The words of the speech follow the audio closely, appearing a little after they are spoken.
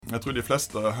Jeg tror de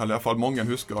fleste, eller i hvert fall mange,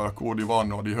 husker hvor de var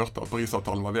når de hørte at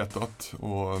Parisavtalen var vedtatt.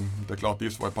 Og det er klart, de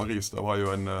som var i Paris, det var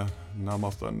jo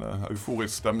nærmest en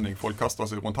euforisk stemning. Folk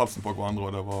kastet seg rundt halsen på hverandre,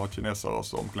 og det var kinesere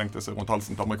som klengte seg rundt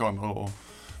halsen til amerikanere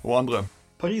og andre.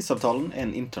 Parisavtalen er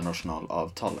en internasjonal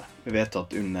avtale,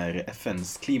 vedtatt under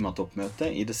FNs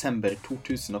klimatoppmøte i desember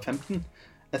 2015,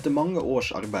 etter mange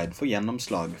års arbeid for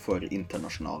gjennomslag for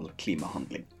internasjonal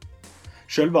klimahandling.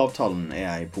 Selve avtalen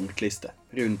er en punktliste,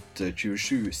 rundt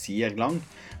 27 sider lang,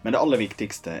 men det aller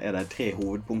viktigste er de 3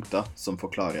 hovedpunkter som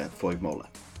forklarer formålet.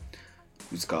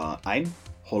 Du skal 1.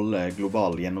 Holde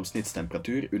global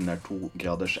gjennomsnittstemperatur under 2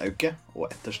 graders øke,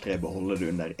 og etterstrebe å holde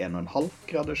det under 1,5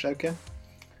 graders øke.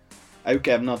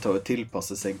 Øke evner til å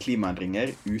tilpasse seg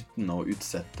klimaendringer uten å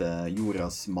utsette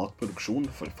jordas matproduksjon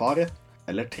for fare.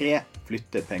 Eller 3.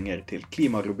 Flytte penger til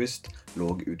klimarobust,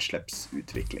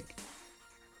 lågutslippsutvikling.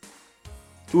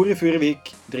 Tore Furuvik,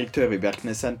 direktør ved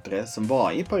Bjerknessenteret, som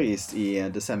var i Paris i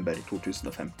desember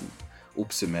 2015,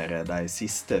 oppsummerer de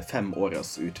siste 5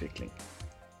 åras utvikling.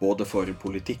 Både for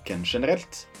politikken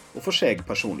generelt, og for seg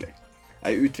personlig.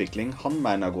 En utvikling han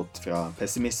mener har gått fra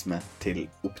pessimisme til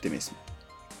optimisme.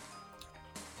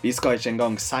 Vi skal ikke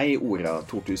engang si ordet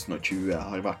 2020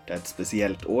 har vært et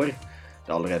spesielt år.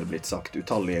 Det har allerede blitt sagt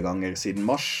utallige ganger siden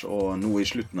mars, og nå i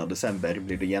slutten av desember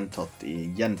blir det gjentatt i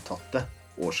gjentatte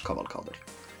årskavalkader.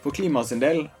 For klima sin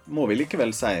del må vi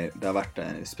likevel si det har vært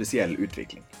en spesiell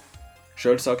utvikling.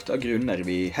 Selvsagt av grunner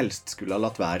vi helst skulle ha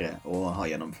latt være å ha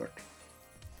gjennomført.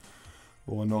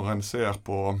 Og når en ser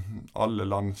på alle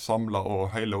land samlet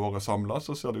og hele året samlet,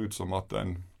 så ser det ut som at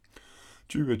en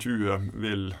 2020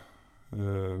 vil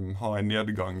ha en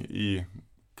nedgang i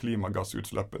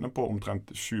klimagassutslippene på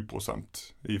omtrent 7%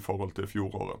 i forhold til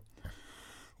fjoråret.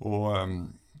 Og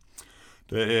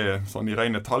det er sånn i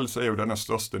rene tall så er jo denne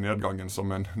største nedgangen som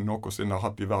en noensinne har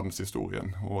hatt i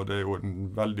verdenshistorien. Og det er jo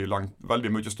en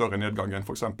veldig mye større nedgang enn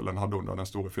for eksempel en hadde under den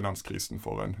store finanskrisen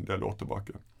for en del år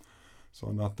tilbake.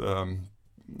 Sånn at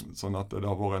det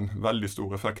har vært en veldig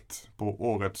stor effekt på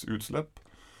årets utslipp.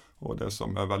 Og det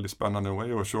som er veldig spennende nå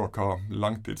er jo å se hva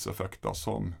langtidseffekter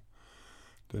som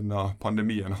denne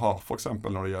pandemien har, for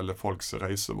eksempel når det gjelder folks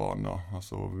reisevaner,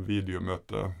 altså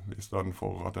videomøte i stedet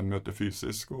for at en møter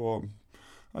fysisk, og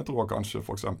jeg tror kanskje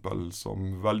for eksempel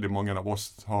som veldig mange av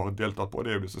oss har deltatt på, det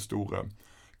er jo disse store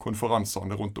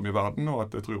konferansene rundt om i verden, og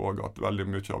at jeg tror også at veldig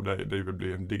mye av det vil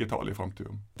bli digitale i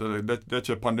fremtiden. Det er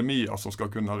ikke pandemier som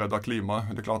skal kunne redde klima.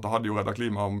 Det er klart det hadde jo reddet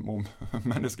klima om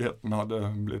menneskeheten hadde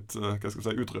blitt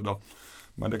utryddet.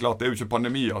 Men det er klart det er jo ikke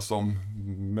pandemier som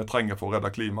vi trenger for å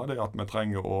redde klima, det er at vi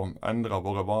trenger å endre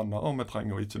våre vaner, og vi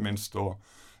trenger ikke minst å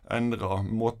endre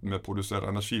måten vi produserer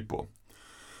energi på.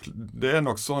 Det er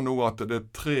nok sånn nå at det er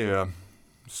 3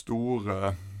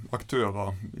 store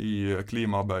aktører i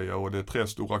klimaarbeidet, og det er 3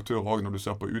 store aktører også når du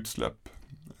ser på utslipp.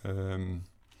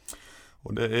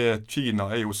 Og det er Kina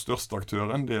er jo største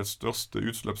aktøren, det er største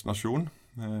utslippsnasjon.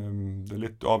 Det er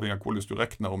litt avhengig av hvordan du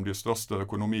regner om de største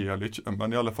økonomier eller ikke,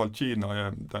 men i alle fall Kina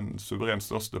er den suverent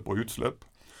største på utslipp.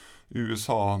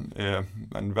 USA er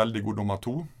en veldig god nummer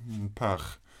 2. Per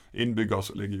innbygger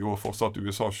så ligger jo fortsatt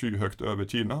USA skyhøyt over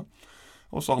Kina.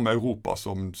 Og så har vi Europa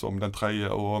som den 3,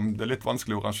 og det er litt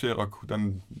vanskelig å rangere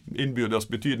den innbyrdes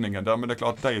betydningen der, men det er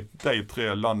klart at de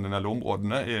 3 landene eller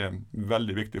områdene er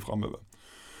veldig viktige fremover.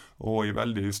 Og i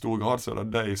veldig stor grad så er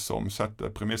det de som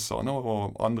setter premissene,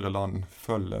 og andre land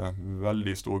følger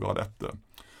veldig stor grad etter.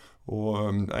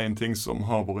 Og en ting som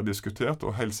har vært diskutert,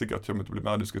 og helt sikkert kommer til å bli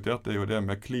mer diskutert, det er jo det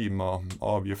med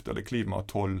klimaavgift eller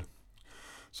klimatoll.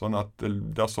 Sånn at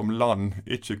dersom land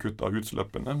ikke kutter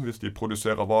utslippene, hvis de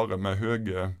produserer varer med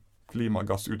høye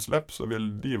klimagassutslipp, så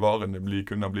vil de varene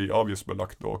kunne bli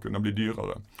avgiftsbelagt og kunne bli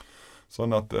dyrere.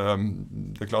 Sånn at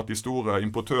det er klart de store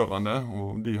importørene,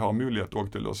 og de har mulighet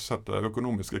også til å sette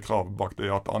økonomiske krav bak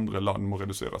det at andre land må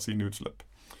redusere sine utslipp.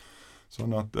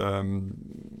 Sånn at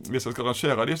hvis jeg skal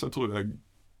rangere de, så tror jeg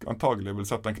antagelig vil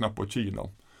sette en knapp på Kina.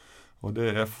 Og det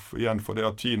er igjen fordi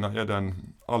at Kina er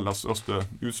den aller største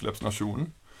utslippsnasjonen.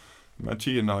 Men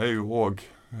Kina er jo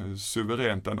også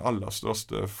suverent den aller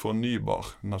største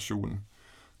fornybar nasjonen.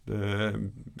 Det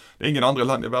er ingen andre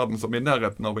land i verden som er i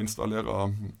nærheten av å installere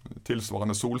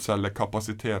tilsvarende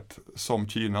solcellekapasitet som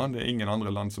Kina. Det er ingen andre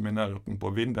land som er i nærheten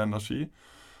på vindenergi.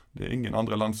 Det er ingen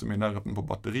andre land som er i nærheten på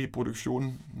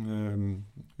batteriproduksjon,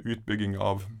 utbygging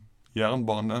av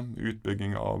jernbane,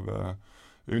 utbygging av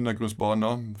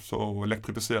undergrunnsbaner, så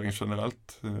elektrifisering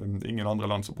generelt. Ingen andre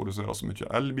land som produserer så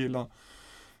mye elbiler.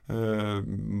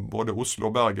 Både Oslo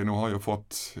og Bergen nå har jo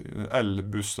fått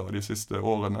elbusser de siste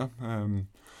årene.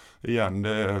 Igjen,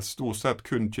 det er stort sett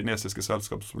kun kinesiske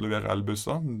selskap som leverer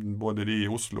elbusser, både de i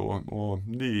Oslo og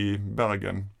de i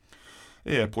Bergen.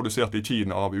 produsert i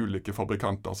Kina av ulike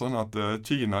fabrikanter. Sånn at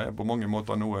Kina på mange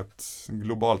måter nå et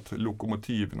globalt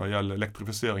lokomotiv når det gjelder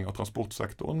elektrifisering av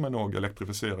transportsektoren, men også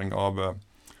elektrifisering av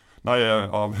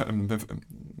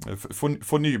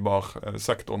fornybar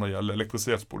sektor når det gjelder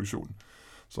elektrisitetsproduksjon.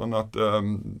 Sånn at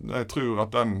jeg tror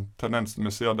at den tendensen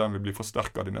vi ser, den vil bli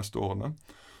forsterket de neste årene.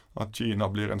 At Kina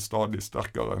blir en stadig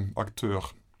sterkere aktør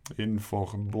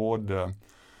innenfor både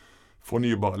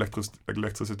fornybar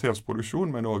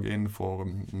elektrisitetsproduksjon, men også innenfor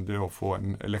det å få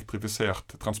en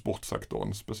elektrifisert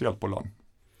transportsektoren, spesielt på land.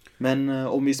 Men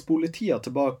om vi spoler tida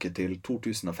tilbake til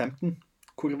 2015,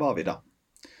 hvor var vi da?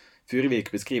 Furuvik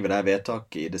beskriver det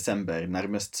vedtaket i desember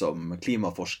nærmest som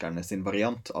klimaforskerne sin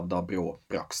variant av da Brå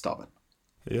brakk staven.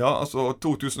 Ja, altså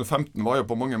 2015 var jo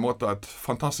på mange måter et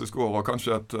fantastisk år, og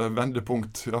kanskje et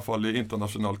vendepunkt, i hvert fall i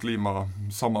internasjonalt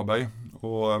klimasamarbeid.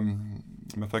 Og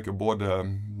vi fikk jo både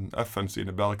FN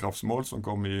sine bærekraftsmål som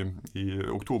kom i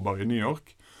oktober i New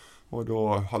York, og da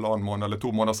 1,5 måned eller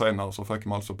 2 måneder senere så fikk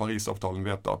vi altså Parisavtalen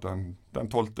vedtatt den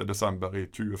 12. desember i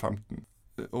 2015.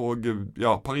 Og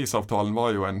ja, Parisavtalen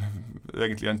var jo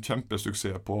egentlig en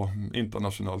kjempesuksess på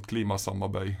internasjonalt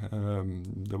klimasamarbeid.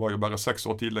 Det var jo bare 6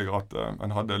 år tidligere at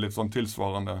en hadde litt sånn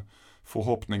tilsvarende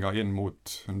forhåpninger inn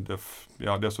mot det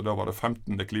som da var det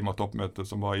 15. klimatoppmøtet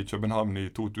som var i København i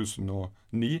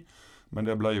 2009. Men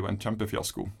det ble jo en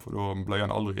kjempefiasko, for da ble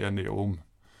en aldri enige om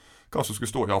hva som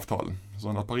skulle stå i avtalen.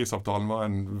 Sånn at Parisavtalen var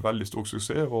en veldig stor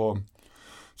suksess, og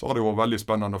så har det jo vært veldig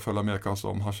spennende å følge med hva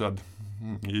som har skjedd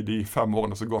i de 5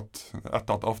 årene som gått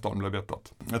etter at avtalen ble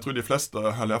vedtatt. Jeg tror de fleste,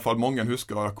 eller i hvert fall mange,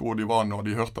 husker hvor de var når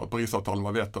de hørte at Parisavtalen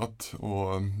var vedtatt.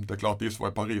 Og det er klart de som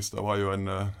var i Paris, det var jo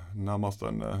nærmest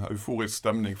en euforisk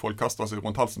stemning. Folk kastet seg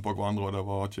rundt halsen på hverandre, og det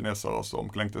var kinesere som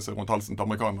klengte seg rundt halsen til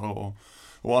amerikanere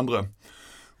og andre.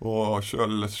 Og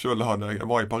selv jeg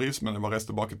var i Paris, men jeg var reist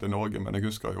tilbake til Norge. Men jeg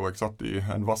husker jo jeg satt i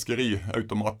en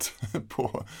vaskeriautomat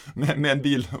med en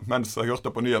bil mens jeg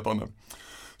hørte på nyhetene.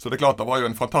 Så det er klart det var jo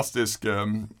en fantastisk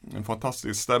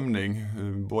stemning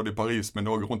både i Paris, men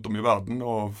også rundt om i verden.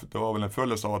 Og det var vel en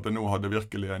følelse av at det nå hadde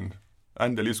virkelig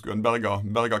endelig skulle en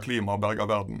berga klima og berga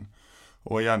verden.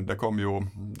 Og igjen, det kom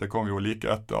jo like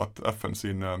etter at FN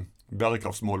sine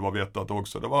bærekraftsmål var vedtatt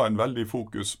også. Det var en veldig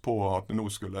fokus på at nå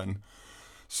skulle en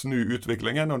snu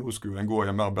utviklingen, og nå skulle en gå i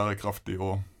en mer bærekraftig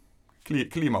og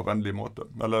klimavennlig måte,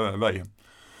 eller vei.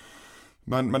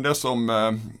 Men det som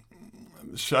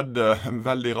skjedde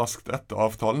veldig raskt etter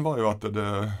avtalen var jo at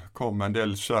det kom en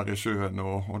del skjær i sjøen,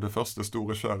 og det første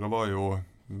store skjæret var jo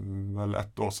vel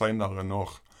 1 år senere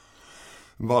når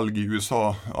valget i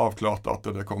USA avklarte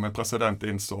at det kom en president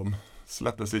inn som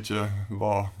slettes ikke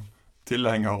var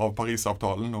tilhenger av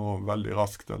Parisavtalen, og veldig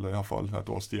raskt, eller i hvert fall 1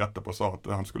 års tid etterpå, sa at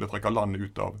han skulle trekke landet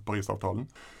ut av Parisavtalen.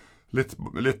 Litt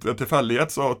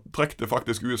tilfeldighet så trekte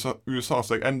faktisk USA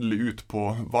seg endelig ut på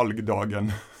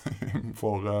valgdagen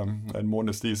for en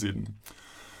måneds tid siden.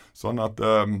 Sånn at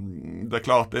det er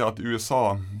klart det at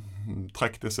USA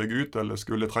trekte seg ut, eller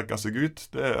skulle trekke seg ut,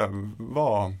 det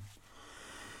var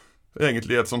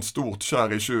egentlig et sånt stort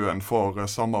skjær i sjøen for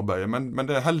samarbeidet. Men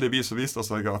det heldigvis viste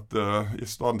seg at i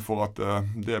stedet for at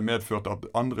det medførte at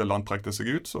andre land trekte seg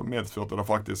ut, så medførte det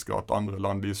faktisk at andre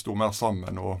land de sto mer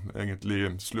sammen og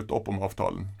egentlig sluttet opp om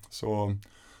avtalen. Så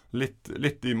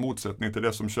litt i motsetning til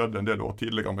det som skjedde en del år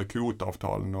tidligere med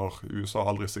Kyoto-avtalen, når USA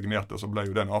aldri signerte, så ble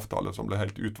jo den avtalen som ble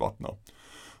helt utvattnet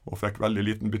og fikk veldig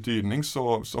liten betydning,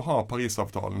 så har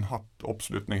Parisavtalen hatt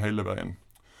oppslutning hele veien.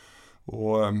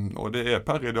 Og det er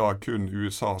per i dag kun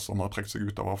USA som har trekt seg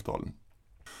ut av avtalen.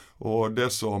 Og det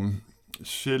som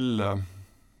skiller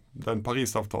den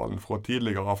Parisavtalen fra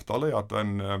tidligere avtaler, er at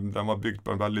den var bygd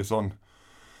på en veldig sånn,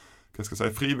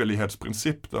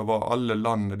 frivillighetsprinsipp. Det var alle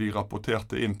landene de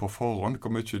rapporterte inn på forhånd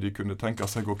hvor mye de kunne tenke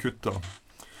seg å kutte.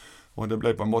 Og det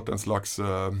ble på en måte en slags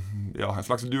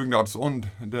dugnadsånd,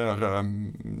 der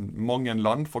mange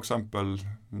land, for eksempel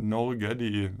Norge,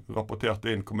 de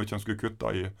rapporterte inn hvor mye de skulle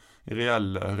kutte i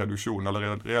reell reduksjon,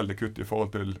 eller reelle kutt i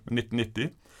forhold til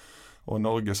 1990. Og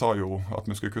Norge sa jo at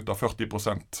vi skulle kutte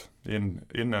 40%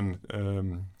 innen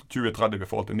 2030 i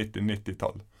forhold til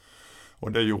 1990-tall.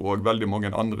 Og det gjorde også veldig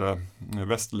mange andre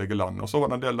vestlige land. Og så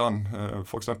var det en del land,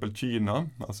 for eksempel Kina,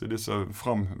 altså disse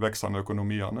framveksende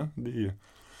økonomiene, de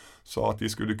sa at de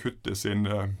skulle kutte sin,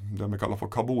 det vi kaller for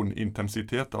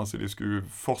karbonintensitet, altså de skulle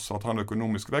fortsatt ha en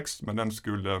økonomisk vekst, men den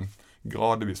skulle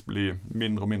gradvis bli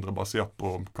mindre og mindre basert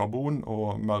på karbon,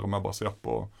 og mer basert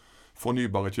på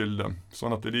fornybare kilder.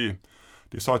 Sånn at de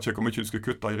sa ikke hvor mye de skulle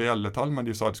kutte i reelle tall, men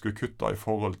de sa at de skulle kutte i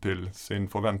forhold til sin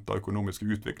forventet økonomiske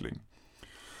utvikling.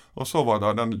 Og så var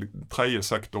det den tredje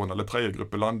sektoren, eller tredje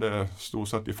gruppe land, det stort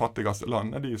sett de fattigste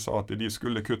landene. De sa at de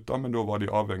skulle kutte, men da var de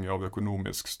avhengig av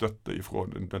økonomisk støtte fra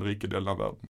den rike delen av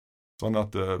verden. Sånn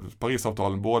at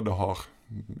Parisavtalen både har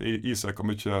i seg hvor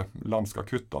mye land skal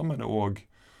kutte, men også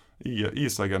i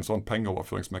seg en sånn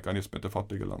pengeoverføringsmekanisme til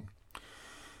fattige land.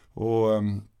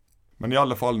 Men i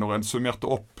alle fall, når en summerte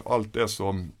opp alt det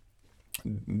som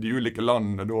de ulike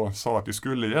landene da sa at de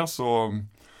skulle gjøre,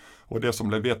 og det som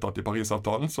ble vedtatt i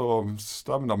Parisavtalen, så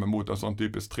stevner vi mot en sånn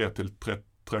typisk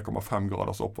 3-3,5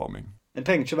 graders oppvarming. En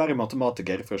trenger ikke være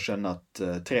matematiker for å skjønne at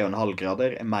 3,5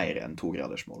 grader er mer enn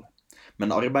 2-gradersmålet.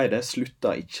 Men arbeidet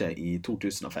slutta ikke i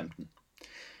 2015.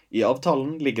 I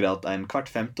avtalen ligger det at en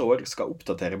hvert 5. år skal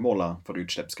oppdatere målene for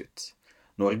utslippskutt.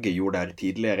 Norge gjorde det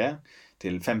tidligere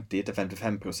til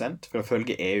 50-55% for å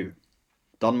følge EU.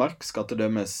 Danmark skal til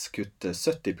dømes kutte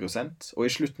 70%, og i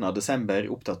slutten av desember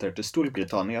oppdaterte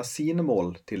Storbritannia sine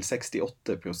mål til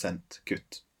 68%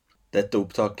 kutt. Dette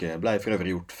opptaket ble for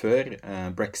øvrig gjort før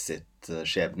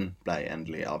Brexit-skjebnen ble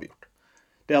endelig avgjort.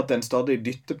 Det at en stadig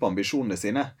dytter på ambisjonene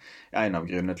sine, er en av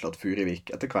grunnene til at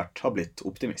Furuvik etter hvert har blitt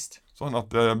optimist. Sånn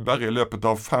at bare i løpet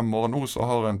av 5 år nå så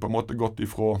har en på en måte gått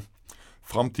ifra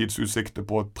framtidsutsikter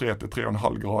på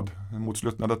 3-3,5 grad mot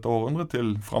slutten av dette århundret til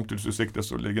framtidsutsikter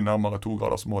som ligger nærmere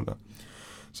 2-gradersmålet.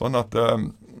 Sånn at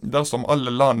dersom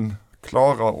alle land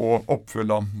klarer å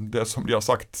oppfylle det som de har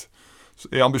sagt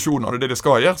er ambisjonene og det de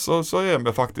skal gjøre, så er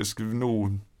vi faktisk nå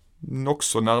nok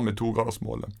så nærme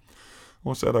 2-gradersmålet.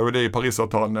 Og så er det jo det i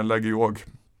Parisavtalen, en legger jo også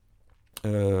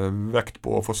vekt på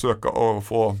å forsøke å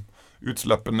få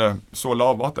utslippene så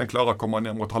lave at en klarer å komme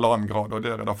ned mot 1,5 grad, og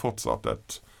der er det fortsatt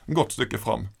et godt stykke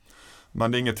fram. Men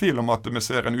det er ingen tvil om at vi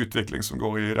ser en utvikling som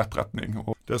går i rett retning.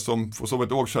 Og det som for så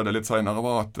vidt også skjedde litt senere,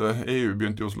 var at EU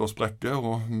begynte å slå sprekker,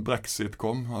 og Brexit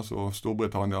kom, altså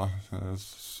Storbritannia,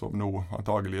 som nå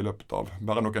antagelig i løpet av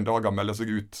bare noen dager melder seg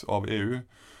ut av EU,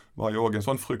 var jo også en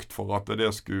sånn frykt for at det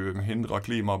skulle hindre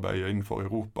klimaarbeidet innenfor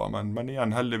Europa. Men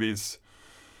igjen, heldigvis,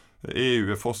 EU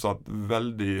er fortsatt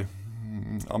veldig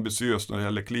ambisiøst når det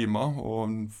gjelder klima,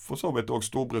 og for så vidt også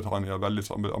Storbritannia er veldig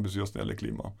ambisiøst når det gjelder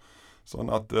klima. Sånn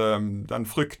at den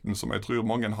frykten som jeg tror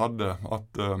mange hadde,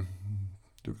 at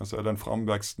du kan si den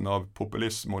framveksten av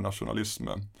populisme og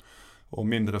nasjonalisme og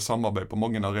mindre samarbeid på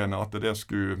mange arenaer, at det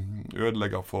skulle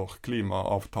ødelegge for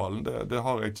klimaavtalen, det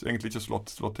har egentlig ikke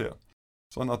slått til.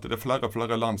 Sånn at det er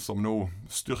flere land som nå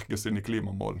styrker sine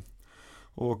klimamål.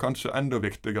 Og kanskje enda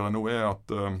viktigere nå er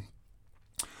at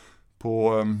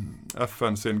på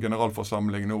FN sin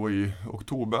generalforsamling nå i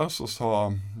oktober så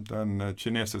sa den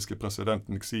kinesiske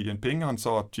presidenten Xi Jinping, han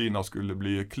sa at Kina skulle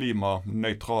bli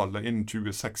klimanøytrale innen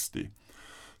 2060.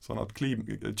 Sånn at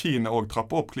Kina også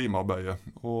trapper opp klimaarbeidet.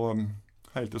 Og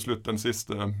helt til slutt, den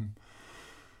siste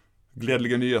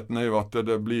gledelige nyheten er jo at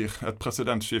det blir et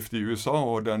presidentskifte i USA,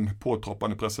 og den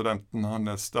påtroppende presidenten, han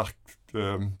er sterkt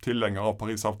tilhenger av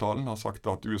Parisavtalen, har sagt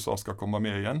at USA skal komme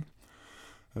med igjen.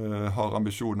 Har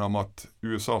ambisjoner om at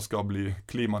USA skal bli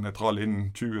klimanøytral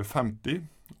innen 2050,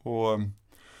 og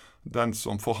den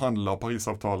som forhandler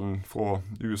Parisavtalen fra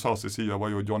USAs side var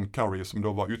jo John Kerry, som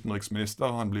da var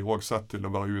utenriksminister. Han blir også sett til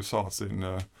å være USA sin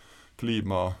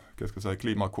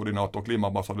klimakoordinator,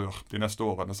 klimaambassadør de neste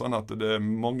årene. Sånn at det er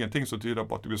mange ting som tyder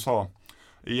på at USA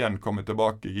igjen kommer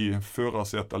tilbake i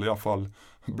førersetet, eller i hvert fall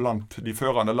blant de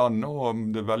førende landene,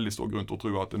 og det er veldig stor grunn til å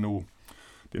tro at det nå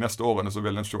de neste årene så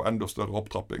vil en se enda større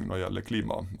opptrapping når det gjelder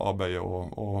klimaarbeidet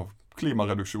og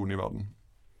klimareduksjon i verden.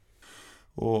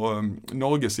 Og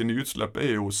Norge sine utslipp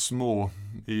er jo små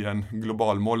i en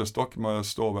global målestokk. Vi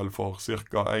står vel for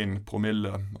ca. 1 promille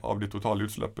av de totale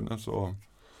utslippene, så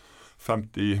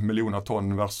 50 millioner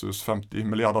tonn versus 50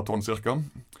 milliarder tonn cirka.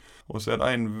 Og så er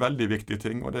det en veldig viktig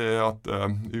ting, og det er at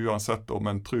uansett om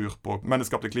en tror på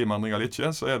menneskeskapte klimaendringer eller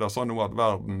ikke, så er det sånn nå at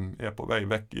verden er på vei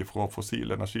vekk fra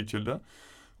fossile energikilder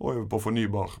og over på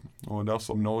fornybar. Og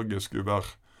dersom Norge skulle være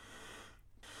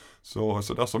så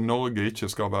dersom Norge ikke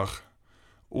skal være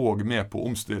og med på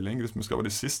omstilling, hvis vi skal være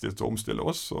de siste til å omstille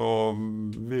oss, så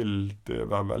vil det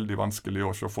være veldig vanskelig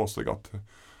å se for seg at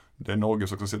det er Norge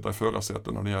som skal sitte i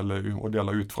førersetet når det gjelder å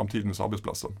dele ut fremtidens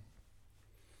arbeidsplasser.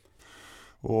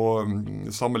 Og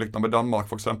sammenlignet med Danmark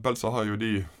for eksempel, så har jo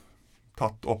de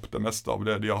tatt opp det meste av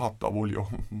det de har hatt av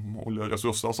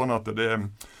oljeressurser, sånn at det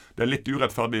er litt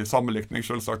urettferdig sammenligning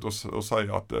selvsagt å si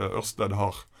at Ørsted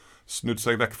har snudd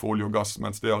seg vekk fra olje og gass,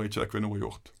 mens det har ikke Equinor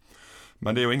gjort.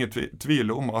 Men det er jo ingen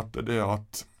tvil om at det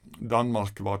at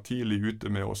Danmark var tidlig ute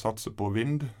med å satse på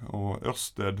vind, og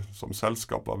Ørsted som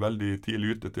selskap var veldig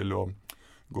tidlig ute til å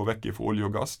gå vekk fra olje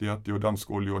og gass. De heter jo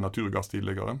Dansk olje og naturgass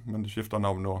tidligere, men de skifter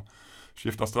navn og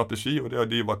skifter strategi. Og det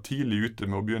at de var tidlig ute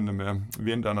med å begynne med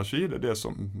vindenergi, det er det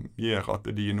som gjør at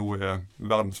de nå er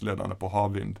verdensledende på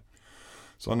havvind.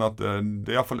 Sånn at det er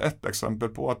i hvert fall ett eksempel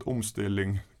på at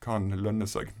omstilling kan lønne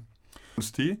seg.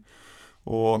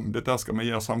 Og dette skal vi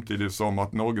gjøre samtidig som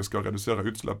at Norge skal redusere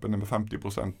utslippene med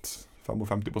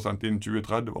 55% innen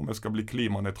 2030, og vi skal bli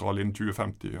klimanøytrale innen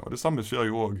 2050. Og det samme skjer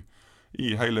jo også i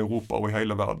hele Europa og i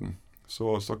hele verden.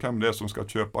 Så hvem det er som skal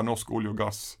kjøpe norsk olje og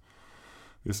gass,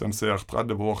 hvis en ser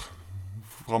 30 år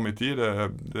fram i tid,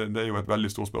 det er jo et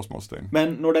veldig stort spørsmålstegn.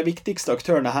 Men når de viktigste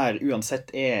aktørene her uansett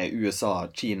er USA,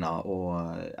 Kina og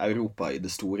Europa i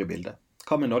det store bildet,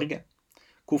 hva med Norge?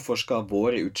 Hvorfor skal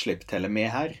våre utslipp telle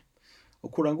med her? Og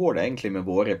hvordan går det egentlig med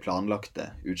våre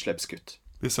planlagte utslippskutt?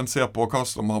 Hvis en ser på hva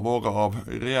som har vært av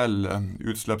reelle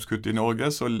utslippskutt i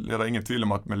Norge, så er det ingen tvil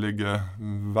om at vi ligger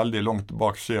veldig langt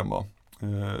bak skjema.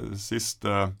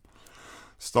 Siste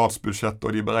statsbudsjett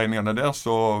og de beregningene der,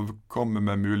 så kommer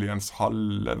vi muligens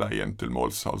halve veien til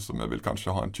måls. Altså vi vil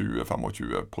kanskje ha en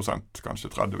 20-25%,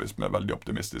 kanskje 30% hvis vi er veldig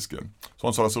optimistiske.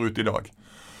 Sånn som det ser ut i dag.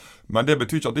 Men det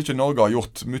betyr ikke at ikke Norge har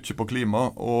gjort mye på klima,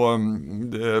 og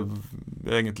det er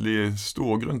egentlig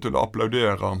stor grunn til å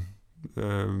applaudere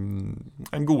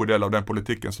en god del av den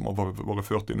politikken som har vært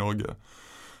ført i Norge.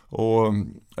 Og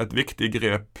et viktig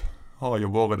grep har jo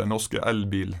vært den norske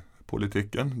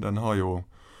elbilpolitikken. Den har jo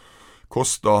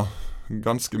kostet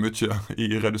ganske mye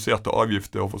i reduserte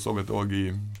avgifter, og for så vidt også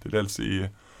til dels i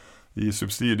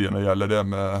subsidiene gjelder det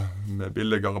med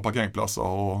billigere parkeringsplasser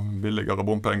og billigere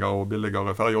bompenger og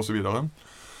billigere ferger og så videre.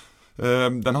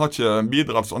 Den har ikke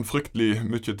bidratt sånn fryktelig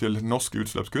mye til norske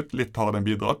utslippskutt. Litt har den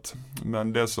bidratt,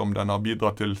 men det som den har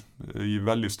bidratt til i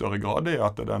veldig større grad er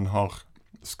at den har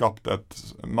skapt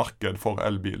et marked for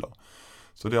elbiler.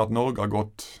 Så det at Norge har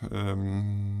gått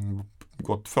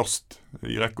først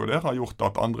i rekka der, har gjort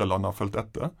at andre land har fulgt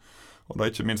etter. Og det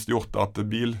har ikke minst gjort at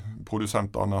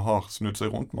bilprodusentene har snudd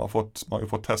seg rundt. Vi har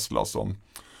jo fått Tesla som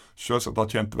selvsagt har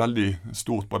tjent veldig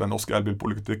stort på den norske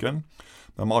elbilpolitikken.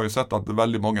 Men vi har jo sett at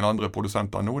veldig mange andre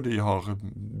produsenter nå, de har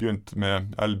begynt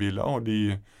med elbiler, og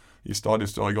de i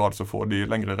stadig større grad så får de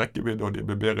lengre rekkevidde, og de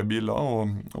blir bedre biler,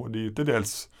 og de til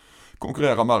dels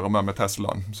konkurrerer mer og mer med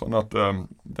Teslaen. Sånn at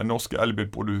den norske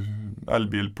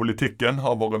elbilpolitikken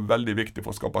har vært veldig viktig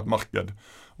for å skape et marked,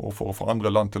 og for å få andre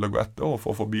land til å gå etter, og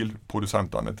for å få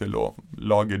bilprodusentene til å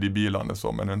lage de bilene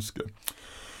som en ønsker.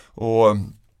 Og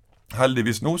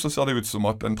heldigvis nå så ser det ut som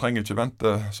at en trenger ikke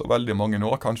vente så veldig mange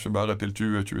år, kanskje bare til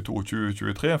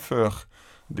 2022-2023, før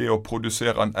det å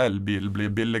produsere en elbil blir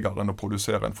billigere enn å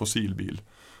produsere en fossilbil.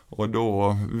 Og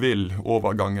da vil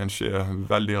overgangen skje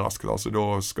veldig raskt. Altså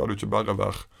da skal du ikke bare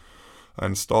være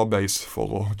en stabeis for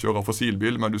å kjøre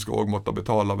fossilbil, men du skal også måtte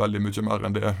betale veldig mye mer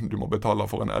enn det du må betale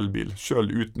for en elbil,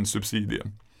 selv uten subsidie.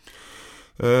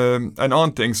 En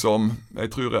annen ting som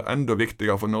jeg tror er enda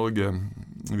viktigere for Norge,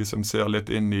 hvis en ser litt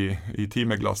inn i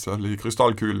timeglasset, eller i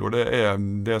krystallkulen, og det er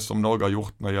det som Norge har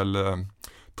gjort når det gjelder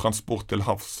transport til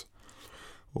havs.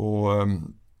 Og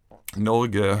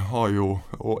Norge har jo,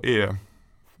 og er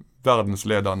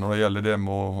verdensledende når det gjelder det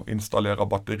med å installere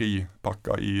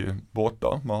batteripakker i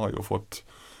båter. Man har jo fått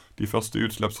de første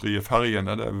utslippsfrie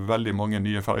fergene. Det er veldig mange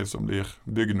nye ferger som blir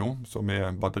bygd nå, som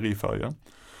er batteriferger,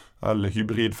 eller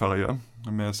hybridferger.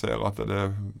 Vi ser at det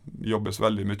jobbes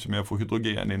veldig mye med å få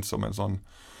hydrogen inn som en sånn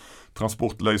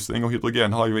transportløsning, og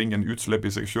hydrogen har jo ingen utslipp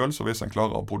i seg selv, så hvis en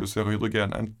klarer å produsere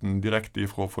hydrogen enten direkte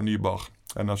fra fornybar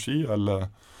energi,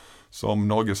 eller som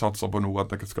Norge satser på nå,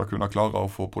 at det skal kunne klare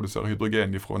å få produsere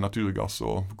hydrogen fra naturgass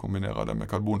og kombinere det med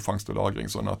karbonfangst og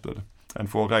lagring, sånn at en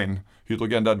får ren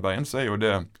hydrogen den veien, så er jo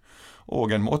det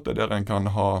også en måte der en kan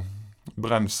ha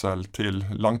brensel til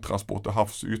langtransport til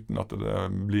havs uten at det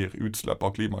blir utslipp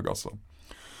av klimagasser.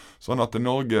 Sånn at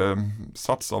Norge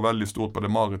satser veldig stort på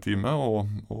det maritime, og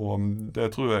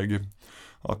det tror jeg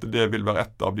at det vil være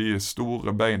et av de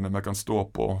store beina vi kan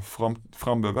stå på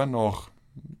fremover når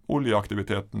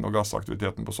oljeaktiviteten og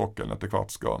gassaktiviteten på sokkelen etter hvert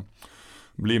skal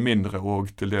bli mindre og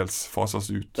til dels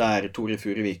fases ut. Der Tore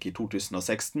Furuvik i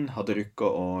 2016 hadde rykket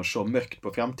å se mørkt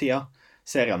på fremtiden,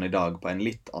 ser han i dag på en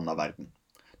litt annen verden,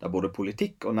 der både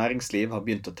politikk og næringsliv har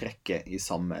begynt å trekke i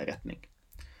samme retning.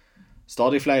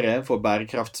 Stadig flere får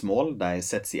bærekraftsmål de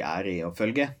setter i ære i å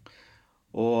følge,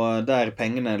 og der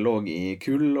pengene lå i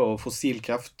kull og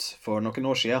fossilkraft for noen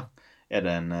år siden, er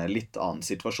det en litt annen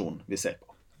situasjon vi ser på.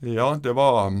 Ja, det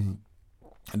var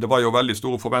jo veldig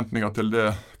store forventninger til det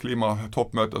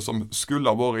klimatoppmøtet som skulle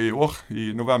ha vært i år,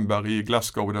 i november i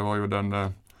Glasgow. Det var jo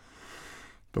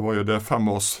Det var jo det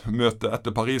 5-årsmøtet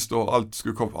etter Paris, da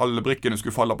alle brikkene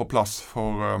skulle falle på plass.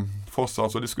 For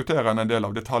fortsatt så diskuterer en del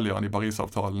av detaljene i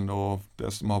Paris-avtalen, og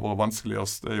det som har vært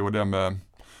vanskeligst er jo det med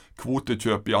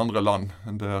kvotekjøp i andre land,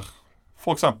 der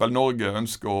for eksempel Norge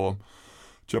ønsker å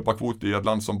kjøpe kvote i et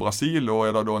land som Brasil, og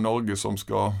er det da Norge som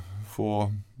skal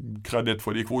få kreditt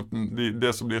for det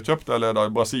som blir kjøpt, eller er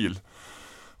det Brasil?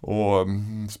 Og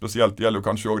spesielt gjelder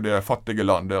kanskje også det fattige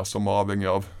land der som er avhengig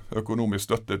av økonomisk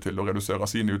støtte til å redusere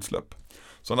sine utslipp.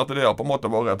 Sånn at det har på en måte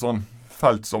vært et sånn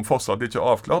felt som fortsatt ikke er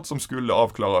avklart, som skulle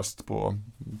avklares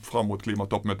fram mot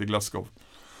klimatoppmøtet i Glasgow.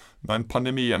 Men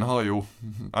pandemien har jo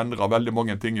endret veldig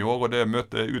mange ting i år, og det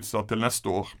møtet er utsatt til neste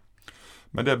år.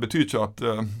 Men det betyr ikke at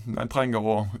en trenger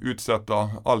å utsette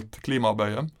alt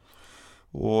klimaarbeidet.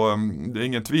 Og det er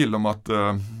ingen tvil om at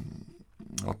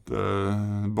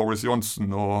Boris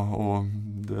Johnson og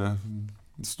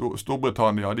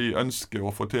Storbritannia de ønsker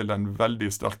å få til en veldig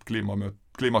sterkt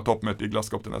klimatoppmøte i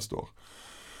Glasgow til neste år.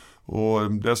 Og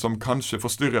det som kanskje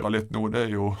forstyrrer det litt nå, det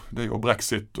er jo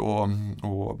brexit, og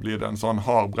blir det en sånn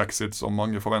hard brexit som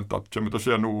mange forventer at kommer til å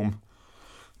skje nå om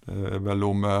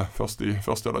først er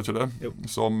det ikke det?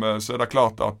 Så er det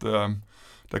klart at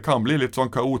det kan bli litt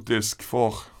sånn kaotisk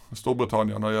for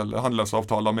Storbritannia når det gjelder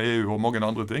handelsavtaler med EU og mange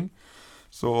andre ting.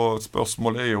 Så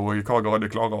spørsmålet er jo i hva grad de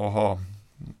klarer å ha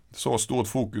så stort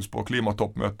fokus på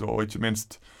klimatoppmøtet, og ikke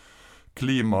minst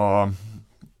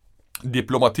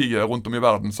klimadiplomatiet rundt om i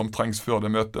verden som trengs før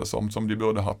det møtet som de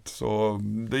burde hatt. Så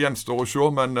det gjenstår å se,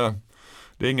 men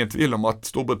det er ingen tvil om at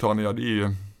Storbritannia de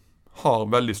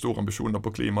har veldig store ambisjoner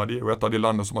på klima. De er jo et av de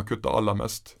landene som har kuttet aller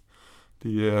mest.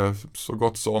 De er så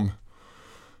godt som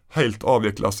helt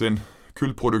avviklet sin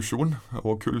kullproduksjon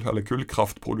og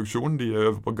kullkraftproduksjon. De er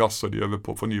over på gass, og de er over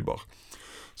på fornybar.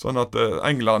 Sånn at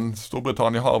England,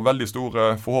 Storbritannia har veldig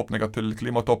store forhåpninger til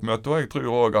klimatoppmøtet, og jeg tror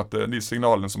også at de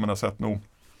signalene som man har sett nå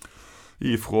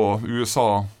fra USA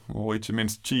og ikke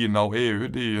minst Kina og EU,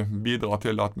 de bidrar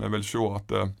til at vi vil se at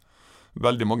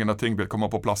veldig mange av ting vil komme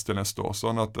på plass til neste år.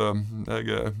 Sånn at jeg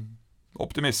er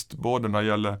optimist både når det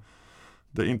gjelder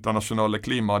det internasjonale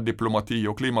klimadiplomati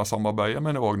og klimasamarbeidet,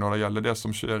 men også når det gjelder det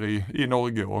som skjer i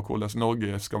Norge, og hvordan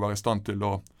Norge skal være i stand til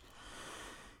å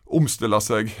omstille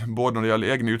seg, både når det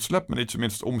gjelder egne utslipp, men ikke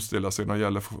minst omstille seg når det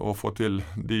gjelder å få til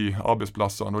de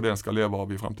arbeidsplassene og det en skal leve av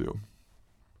i fremtiden.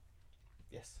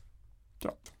 Yes.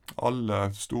 Ja,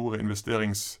 alle store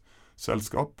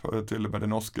investeringsselskap, til og med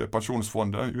det norske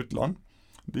pensjonsfondet utland,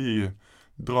 de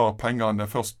drar pengene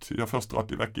først dratt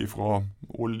de vekk fra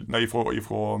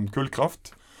kullkraft,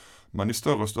 men i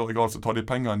større og større grad så tar de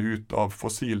pengene ut av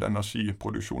fossil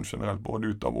energiproduksjon generelt, både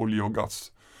ut av olje og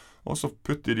gass, og så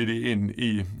putter de inn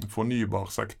i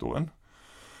fornybarsektoren.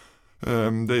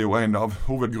 Det er jo en av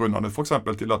hovedgrunnene for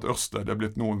eksempel til at Ørsted er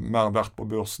blitt noe mer verdt på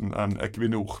børsen enn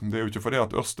Equinor. Det er jo ikke fordi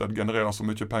at Ørsted genererer så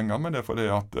mye penger, men det er fordi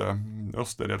at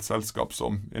Ørsted er et selskap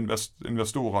som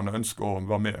investorene ønsker å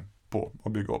være med på å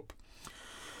bygge opp.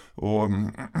 Og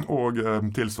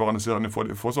tilsvarende ser en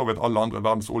for så vidt alle andre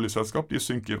verdens oljeselskap, de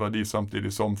synker i verdi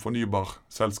samtidig som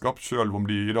fornybarselskap. Selv om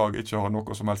de i dag ikke har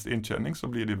noe som helst inntjening, så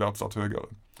blir de verdsatt høyere.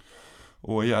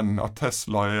 Og igjen at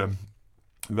Tesla er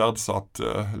verdsatt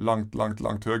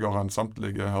langt høyere enn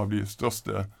samtlige av de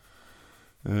største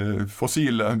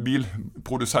fossile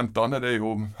bilprodusentene. Det er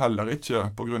jo heller ikke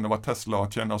på grunn av at Tesla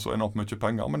tjener så enormt mye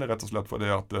penger, men det er rett og slett fordi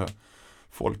at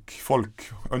folk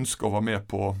ønsker å være med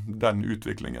på den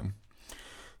utviklingen.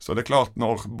 Så det er klart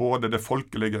når både det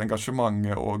folkelige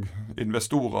engasjementet og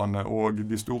investorene og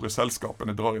de store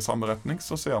selskapene drar i samme retning,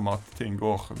 så ser vi at ting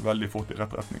går veldig fort i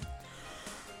rett retning.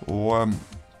 Og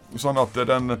sånn at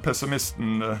den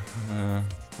pessimisten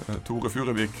Tore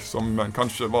Furuvik, som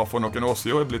kanskje var for noen år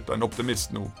siden, er blitt en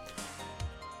optimist nå.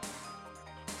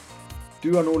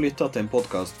 Du har nå lyttet til en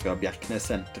podcast fra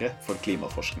Bjerknessenteret for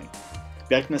klimaforskning.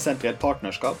 Bjerknessenteret er et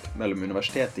partnerskap mellom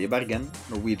Universitetet i Bergen,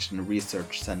 Norwegian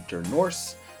Research Center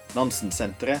Norse,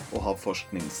 Nansen-senteret og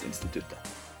Havforskningsinstituttet.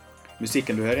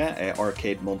 Musikken du hører er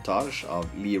Arcade Montage av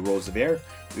Lee Rosevier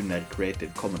under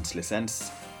Creative Commons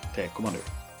lisens 3.0.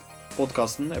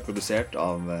 Podcasten er produsert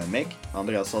av meg,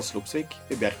 Andreas Haslopsvik,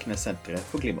 i Bjerknessenteret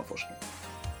for klimaforskning.